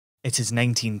It is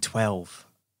 1912,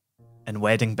 and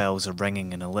wedding bells are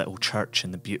ringing in a little church in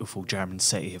the beautiful German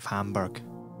city of Hamburg.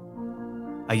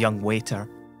 A young waiter,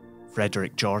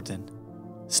 Frederick Jordan,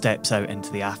 steps out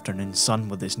into the afternoon sun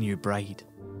with his new bride,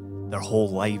 their whole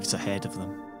lives ahead of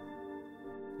them.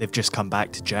 They've just come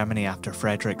back to Germany after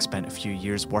Frederick spent a few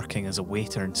years working as a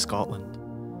waiter in Scotland,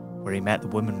 where he met the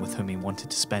woman with whom he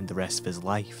wanted to spend the rest of his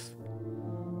life.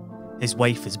 His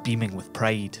wife is beaming with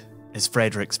pride, as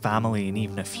Frederick's family and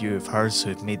even a few of hers who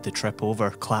have made the trip over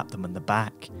clap them on the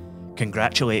back,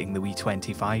 congratulating the wee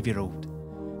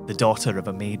 25-year-old, the daughter of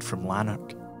a maid from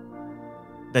Lanark.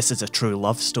 This is a true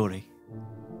love story,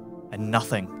 and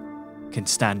nothing can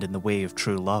stand in the way of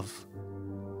true love.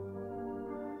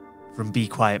 From Be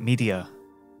Quiet Media,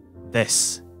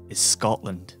 this is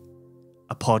Scotland,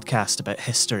 a podcast about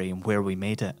history and where we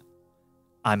made it.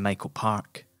 I'm Michael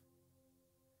Park.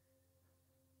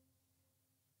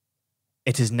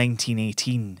 It is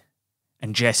 1918,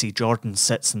 and Jessie Jordan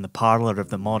sits in the parlour of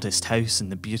the modest house in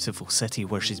the beautiful city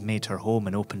where she's made her home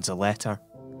and opens a letter.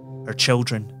 Her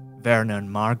children, Werner and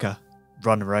Marga,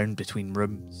 run around between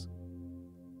rooms.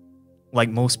 Like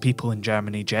most people in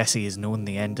Germany, Jessie has known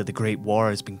the end of the Great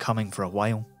War has been coming for a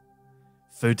while.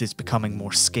 Food is becoming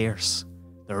more scarce,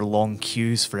 there are long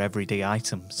queues for everyday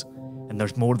items, and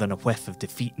there's more than a whiff of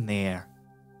defeat in the air.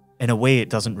 In a way,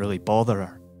 it doesn't really bother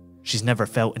her. She's never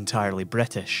felt entirely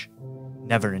British,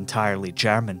 never entirely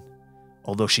German,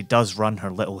 although she does run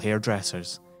her little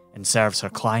hairdressers and serves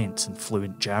her clients in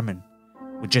fluent German,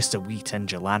 with just a wee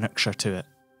tinge of Lanarkshire to it.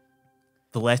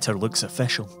 The letter looks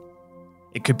official.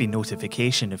 It could be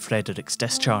notification of Frederick's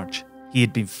discharge. He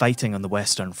had been fighting on the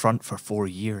Western Front for 4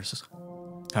 years.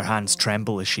 Her hands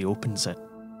tremble as she opens it.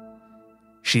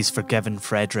 She's forgiven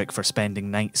Frederick for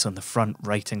spending nights on the front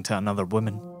writing to another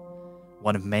woman,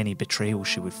 one of many betrayals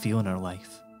she would feel in her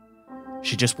life.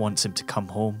 She just wants him to come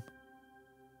home.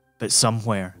 But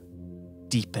somewhere,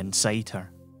 deep inside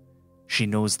her, she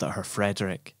knows that her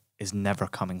Frederick is never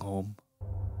coming home.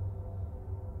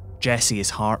 Jessie is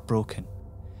heartbroken,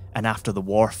 and after the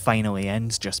war finally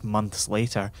ends just months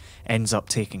later, ends up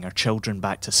taking her children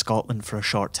back to Scotland for a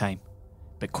short time,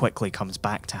 but quickly comes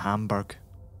back to Hamburg.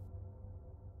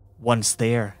 Once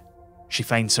there, she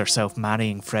finds herself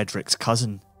marrying Frederick's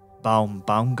cousin,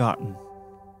 Baumgarten.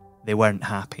 They weren't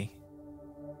happy.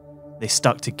 They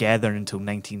stuck together until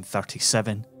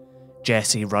 1937,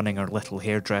 Jessie running her little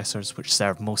hairdressers which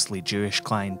served mostly Jewish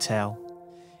clientele.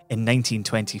 In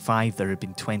 1925 there had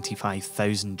been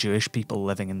 25,000 Jewish people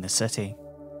living in the city.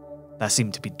 That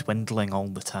seemed to be dwindling all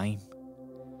the time.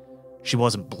 She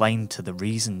wasn't blind to the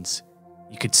reasons.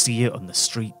 You could see it on the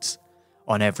streets.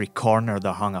 On every corner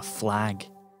there hung a flag,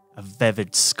 a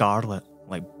vivid scarlet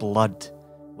like blood,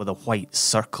 with a white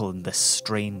circle and this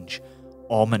strange,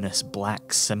 ominous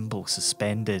black symbol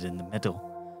suspended in the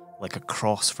middle, like a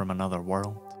cross from another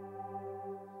world.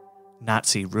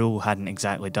 Nazi rule hadn't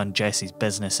exactly done Jessie's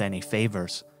business any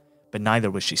favours, but neither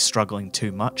was she struggling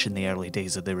too much in the early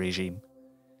days of the regime.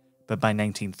 But by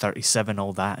 1937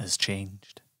 all that has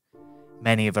changed.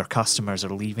 Many of her customers are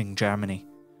leaving Germany,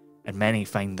 and many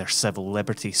find their civil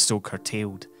liberties so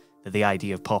curtailed that the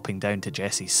idea of popping down to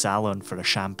Jessie's salon for a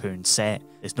shampoo and set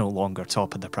is no longer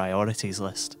top of the priorities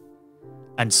list.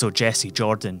 And so Jessie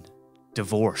Jordan,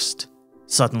 divorced,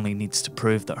 suddenly needs to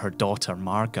prove that her daughter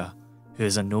Marga, who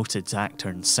is a noted actor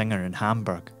and singer in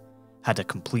Hamburg, had a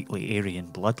completely Aryan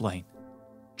bloodline.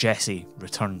 Jessie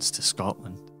returns to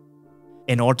Scotland.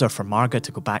 In order for Marga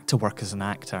to go back to work as an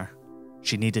actor,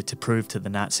 she needed to prove to the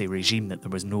Nazi regime that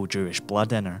there was no Jewish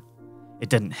blood in her. It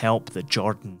didn't help that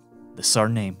Jordan, the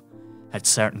surname, had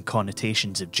certain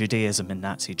connotations of Judaism in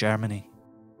Nazi Germany.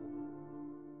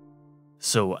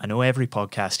 So, I know every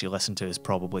podcast you listen to is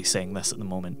probably saying this at the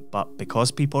moment, but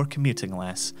because people are commuting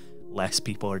less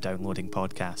people are downloading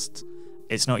podcasts.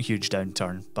 It's not a huge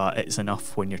downturn, but it's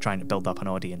enough when you're trying to build up an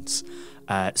audience.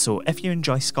 So if you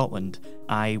enjoy Scotland,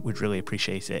 I would really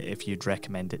appreciate it if you'd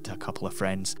recommend it to a couple of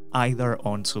friends, either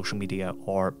on social media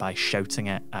or by shouting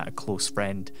it at a close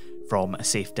friend from a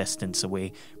safe distance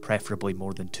away, preferably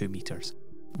more than 2 meters.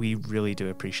 We really do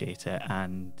appreciate it,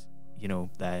 and,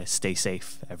 stay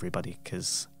safe, everybody,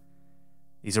 because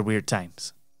these are weird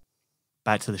times.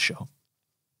 Back to the show.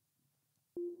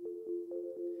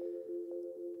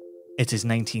 It is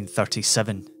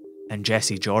 1937, and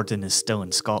Jessie Jordan is still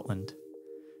in Scotland.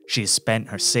 She has spent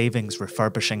her savings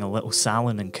refurbishing a little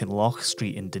salon in Kinloch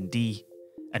Street in Dundee,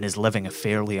 and is living a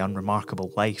fairly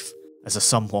unremarkable life as a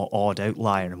somewhat odd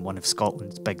outlier in one of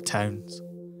Scotland's big towns.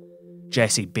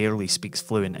 Jessie barely speaks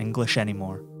fluent English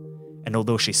anymore, and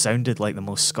although she sounded like the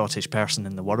most Scottish person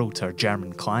in the world to her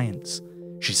German clients,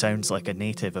 She sounds like a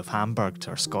native of Hamburg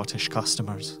to her Scottish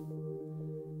customers.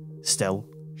 Still,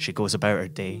 she goes about her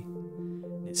day.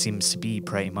 It seems to be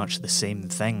pretty much the same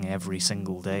thing every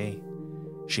single day.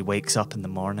 She wakes up in the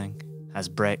morning, has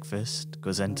breakfast,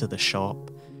 goes into the shop,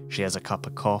 she has a cup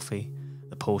of coffee,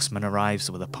 the postman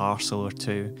arrives with a parcel or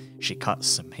two, she cuts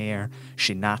some hair,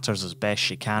 she natters as best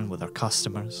she can with her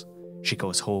customers, she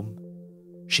goes home,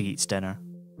 she eats dinner,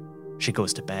 she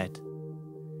goes to bed.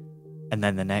 And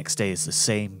then the next day is the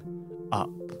same. Up,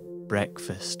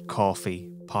 breakfast, coffee,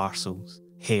 parcels,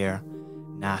 hair,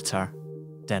 natter,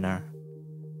 dinner,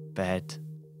 bed.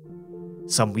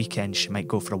 Some weekends she might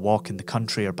go for a walk in the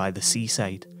country or by the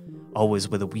seaside, always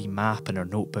with a wee map and her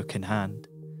notebook in hand.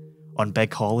 On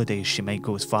big holidays she might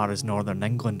go as far as northern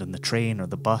England on the train or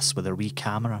the bus with her wee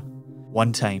camera.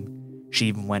 One time she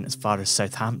even went as far as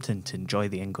Southampton to enjoy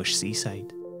the English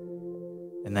seaside.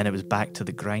 And then it was back to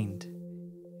the grind.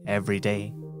 Every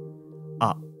day.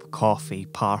 Up, coffee,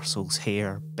 parcels,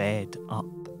 hair, bed, up,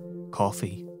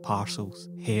 coffee, parcels,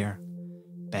 hair,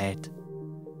 bed.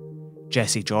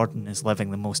 Jessie Jordan is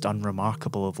living the most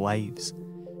unremarkable of lives,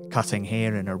 cutting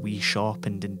hair in her wee shop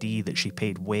in Dundee that she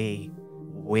paid way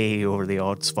over the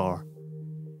odds for.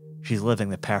 She's living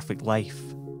the perfect life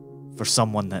for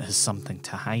someone that has something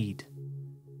to hide.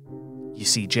 You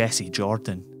see, Jessie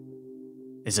Jordan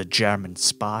is a German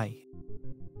spy.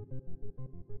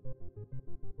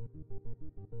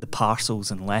 The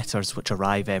parcels and letters which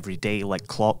arrive every day like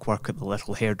clockwork at the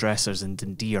little hairdressers in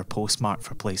Dundee are postmarked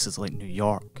for places like New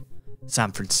York,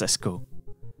 San Francisco,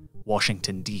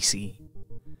 Washington DC.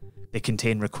 They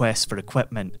contain requests for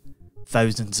equipment,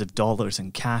 thousands of dollars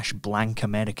in cash, blank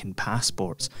American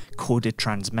passports, coded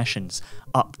transmissions,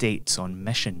 updates on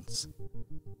missions.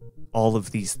 All of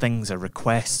these things are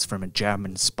requests from a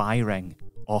German spy ring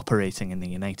operating in the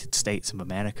United States of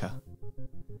America.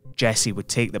 Jessie would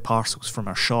take the parcels from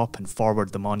her shop and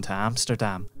forward them on to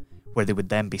Amsterdam, where they would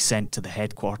then be sent to the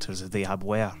headquarters of the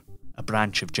Abwehr, a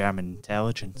branch of German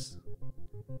intelligence.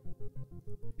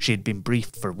 She had been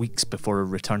briefed for weeks before her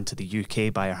return to the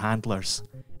UK by her handlers,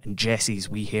 and Jessie's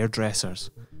wee hairdressers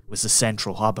was the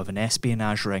central hub of an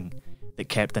espionage ring that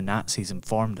kept the Nazis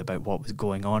informed about what was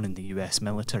going on in the US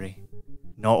military.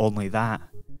 Not only that,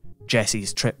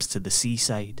 Jessie's trips to the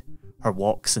seaside, her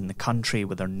walks in the country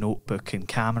with her notebook and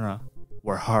camera,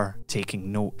 were her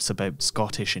taking notes about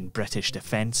Scottish and British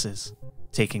defences,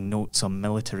 taking notes on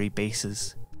military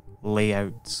bases,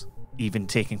 layouts, even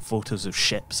taking photos of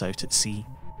ships out at sea.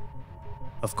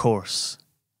 Of course,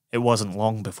 it wasn't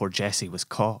long before Jessie was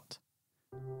caught.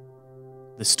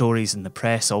 The stories in the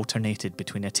press alternated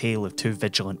between a tale of two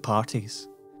vigilant parties.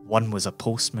 One was a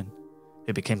postman,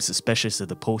 who became suspicious of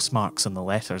the postmarks on the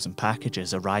letters and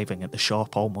packages arriving at the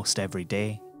shop almost every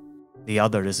day. The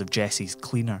other is of Jessie's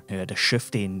cleaner, who had a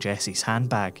shifty in Jessie's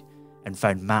handbag and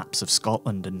found maps of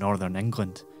Scotland and northern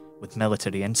England, with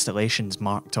military installations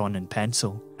marked on in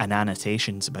pencil and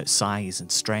annotations about size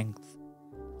and strength.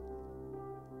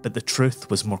 But the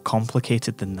truth was more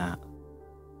complicated than that.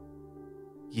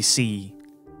 You see,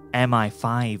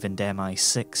 MI5 and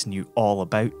MI6 knew all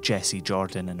about Jessie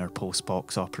Jordan and her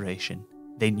postbox operation.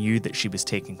 They knew that she was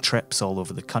taking trips all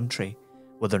over the country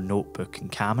with her notebook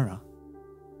and camera.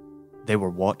 They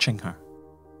were watching her.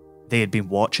 They had been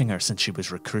watching her since she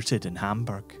was recruited in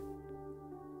Hamburg.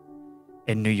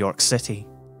 In New York City,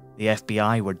 the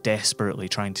FBI were desperately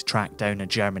trying to track down a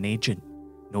German agent,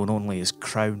 known only as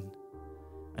Crown,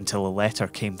 until a letter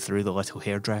came through the little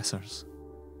hairdressers.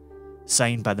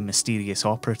 Signed by the mysterious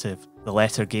operative, the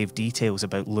letter gave details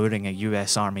about luring a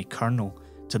US Army colonel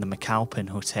to the McAlpin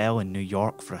Hotel in New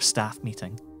York for a staff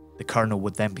meeting. The colonel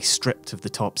would then be stripped of the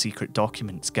top secret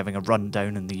documents, giving a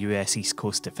rundown on the US East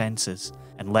Coast defences,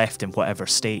 and left in whatever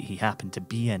state he happened to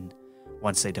be in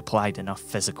once they'd applied enough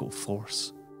physical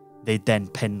force. They'd then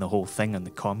pin the whole thing on the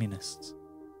communists.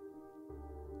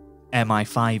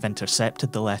 MI5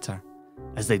 intercepted the letter,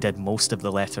 as they did most of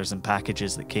the letters and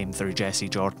packages that came through Jessie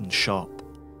Jordan's shop,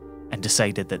 and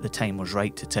decided that the time was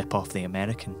right to tip off the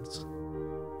Americans.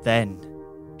 Then,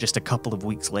 just a couple of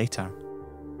weeks later,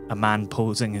 a man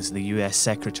posing as the US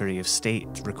Secretary of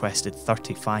State requested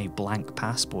 35 blank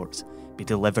passports be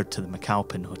delivered to the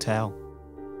McAlpin Hotel.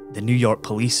 The New York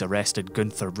police arrested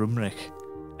Günther Rumrich,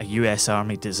 a US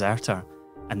Army deserter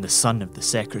and the son of the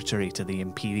secretary to the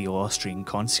Imperial Austrian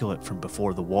Consulate from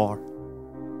before the war.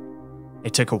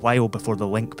 It took a while before the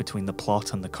link between the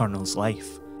plot and the colonel's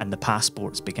life and the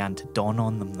passports began to dawn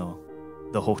on them though.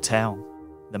 The hotel,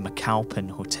 the McAlpin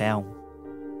Hotel,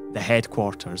 the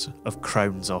headquarters of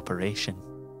Crown's operation.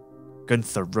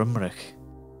 Günther Rumrich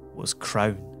was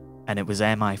Crown, and it was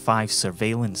MI5's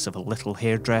surveillance of a little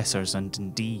hairdresser's in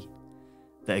Dundee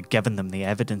that had given them the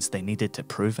evidence they needed to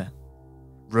prove it.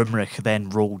 Rumrich then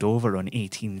rolled over on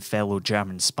 18 fellow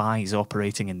German spies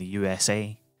operating in the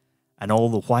USA, and all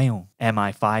the while,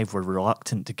 MI5 were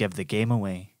reluctant to give the game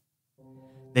away.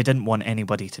 They didn't want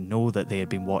anybody to know that they had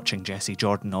been watching Jessie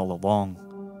Jordan all along.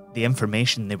 The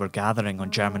information they were gathering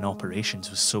on German operations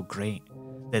was so great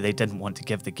that they didn't want to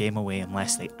give the game away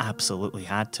unless they absolutely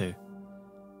had to.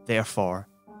 Therefore,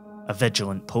 a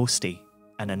vigilant postie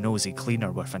and a nosy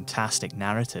cleaner were fantastic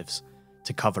narratives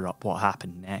to cover up what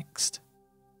happened next.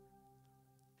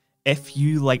 If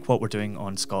you like what we're doing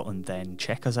on Scotland, then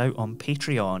check us out on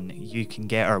Patreon. You can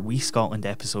get our We Scotland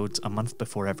episodes a month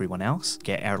before everyone else,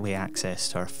 get early access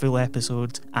to our full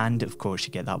episodes, and of course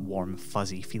you get that warm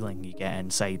fuzzy feeling you get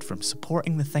inside from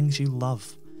supporting the things you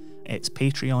love. It's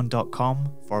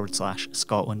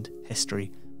patreon.com/Scotland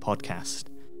History Podcast.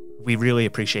 We really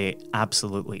appreciate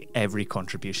absolutely every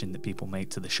contribution that people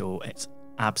make to the show. It's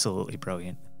absolutely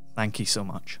brilliant. Thank you so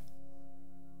much.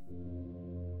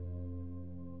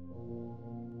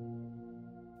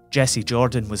 Jessie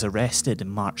Jordan was arrested in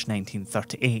March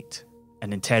 1938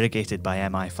 and interrogated by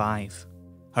MI5.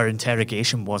 Her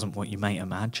interrogation wasn't what you might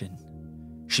imagine.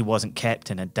 She wasn't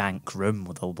kept in a dank room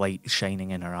with a light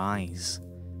shining in her eyes.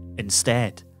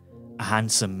 Instead, a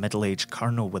handsome middle-aged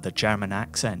colonel with a German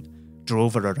accent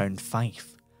drove her around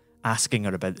Fife, asking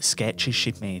her about the sketches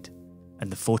she'd made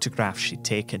and the photographs she'd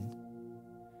taken.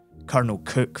 Colonel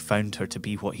Cook found her to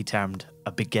be what he termed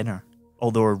a beginner.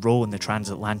 Although her role in the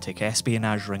transatlantic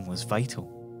espionage ring was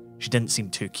vital, she didn't seem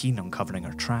too keen on covering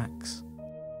her tracks.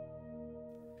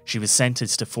 She was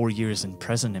sentenced to 4 years in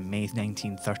prison in May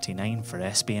 1939 for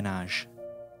espionage.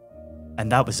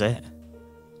 And that was it.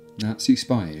 Nazi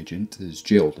spy agent is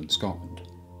jailed in Scotland.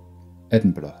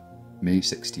 Edinburgh, May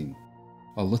 16.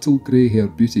 A little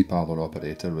grey-haired beauty parlour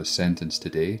operator was sentenced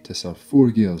today to serve 4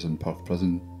 years in Perth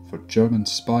prison for German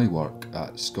spy work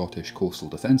at Scottish coastal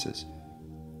defences.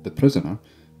 The prisoner,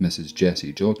 Mrs.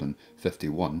 Jessie Jordan,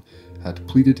 51, had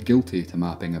pleaded guilty to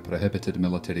mapping a prohibited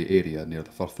military area near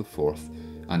the Firth of Forth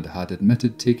and had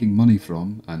admitted taking money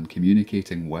from and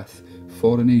communicating with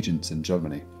foreign agents in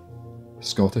Germany.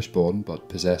 Scottish-born but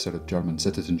possessor of German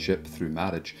citizenship through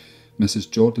marriage, Mrs.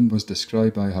 Jordan was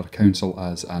described by her counsel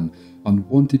as an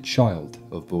unwanted child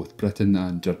of both Britain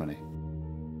and Germany.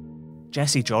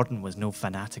 Jessie Jordan was no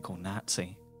fanatical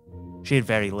Nazi. She had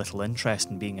very little interest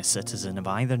in being a citizen of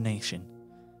either nation,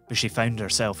 but she found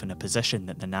herself in a position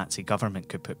that the Nazi government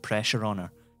could put pressure on her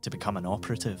to become an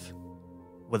operative.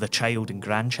 With a child and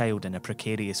grandchild in a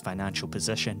precarious financial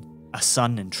position, a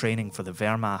son in training for the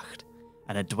Wehrmacht,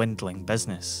 and a dwindling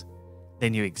business, they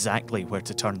knew exactly where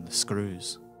to turn the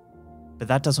screws. But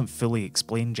that doesn't fully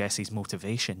explain Jessie's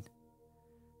motivation.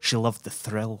 She loved the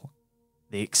thrill,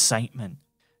 the excitement.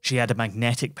 She had a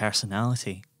magnetic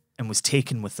personality, and was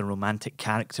taken with the romantic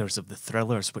characters of the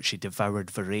thrillers which she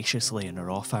devoured voraciously in her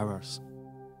off hours.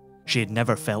 She had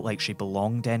never felt like she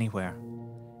belonged anywhere,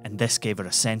 and this gave her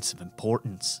a sense of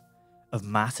importance, of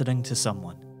mattering to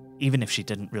someone, even if she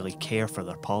didn't really care for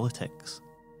their politics.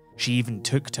 She even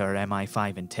took to her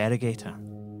MI5 interrogator,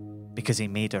 because he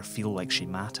made her feel like she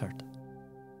mattered.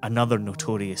 Another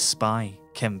notorious spy,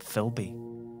 Kim Philby,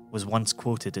 was once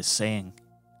quoted as saying,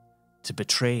 "To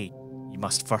betray, you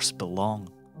must first belong."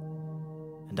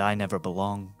 And I never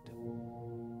belonged.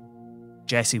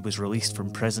 Jessie was released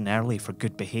from prison early for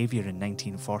good behaviour in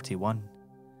 1941.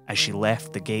 As she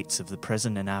left the gates of the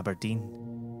prison in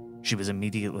Aberdeen, she was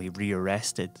immediately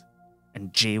rearrested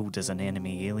and jailed as an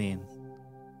enemy alien.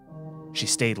 She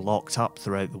stayed locked up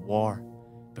throughout the war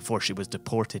before she was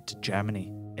deported to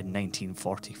Germany in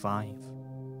 1945.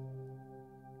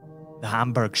 The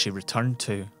Hamburg she returned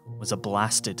to was a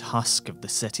blasted husk of the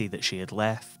city that she had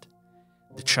left.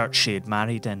 The church she had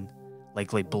married in,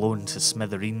 likely blown to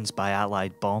smithereens by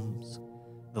Allied bombs.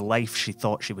 The life she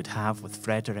thought she would have with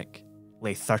Frederick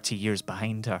lay 30 years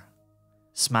behind her,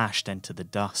 smashed into the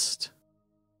dust.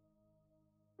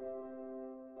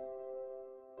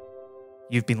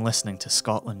 You've been listening to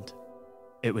Scotland.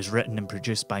 It was written and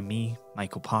produced by me,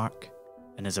 Michael Park,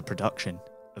 and is a production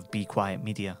of Be Quiet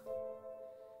Media.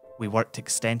 We worked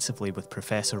extensively with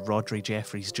Professor Rhodri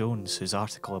Jeffreys-Jones, whose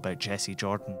article about Jessie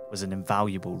Jordan was an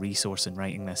invaluable resource in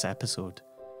writing this episode.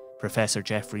 Professor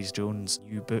Jeffreys-Jones'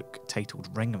 new book,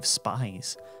 titled Ring of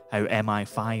Spies, How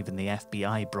MI5 and the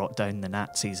FBI Brought Down the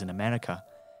Nazis in America,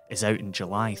 is out in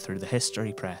July through the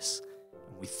History Press,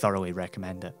 and we thoroughly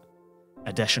recommend it.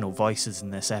 Additional voices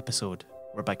in this episode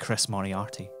were by Chris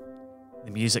Moriarty.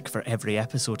 The music for every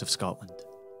episode of Scotland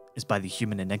is by the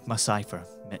Human Enigma cipher,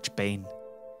 Mitch Bain.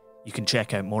 You can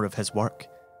check out more of his work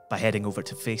by heading over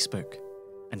to Facebook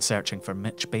and searching for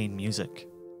Mitch Bain Music.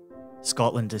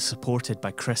 Scotland is supported by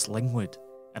Chris Lingwood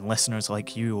and listeners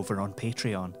like you over on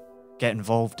Patreon. Get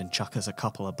involved and chuck us a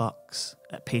couple of bucks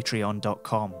at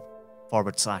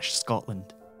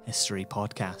patreon.com/Scotland History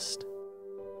Podcast.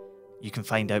 You can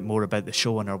find out more about the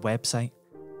show on our website,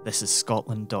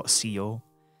 thisisscotland.co,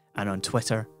 and on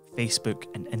Twitter, Facebook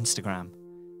and Instagram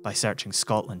by searching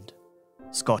Scotland,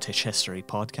 Scottish History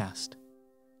Podcast.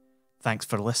 Thanks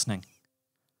for listening.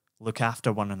 Look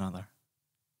after one another.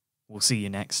 We'll see you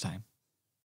next time.